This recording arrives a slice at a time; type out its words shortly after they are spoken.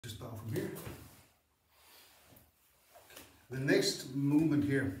start from here. The next movement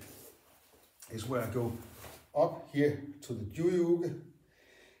here is where I go up here to the Juyuge,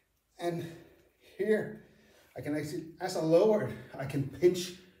 and here I can actually, as I lower it, I can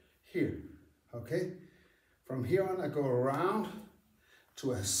pinch here, okay? From here on I go around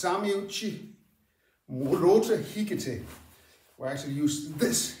to a Samyuchi Murota Hikite, where I actually use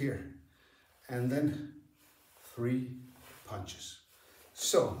this here, and then 3 punches.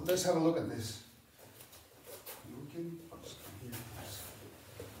 So let's have a look at this.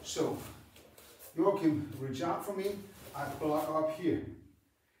 So Joachim, reach out for me. I block up here.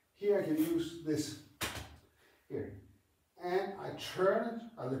 Here I can use this here. And I turn it,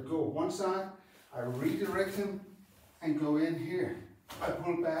 I let go of one side, I redirect him and go in here. I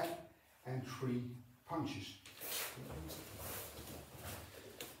pull back and 3 punches.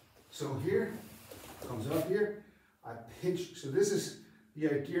 So here, comes up here, I pinch. So this is the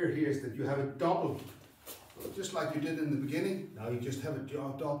idea here, is that you have a double, just like you did in the beginning. Now you just have a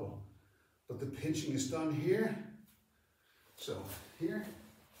double, but the pinching is done here. So here,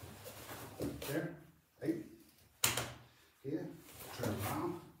 there, hey, here, turn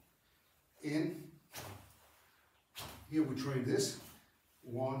around, in. Here we train this,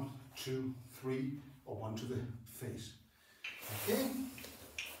 1, 2, 3, or 1 to the face. Okay.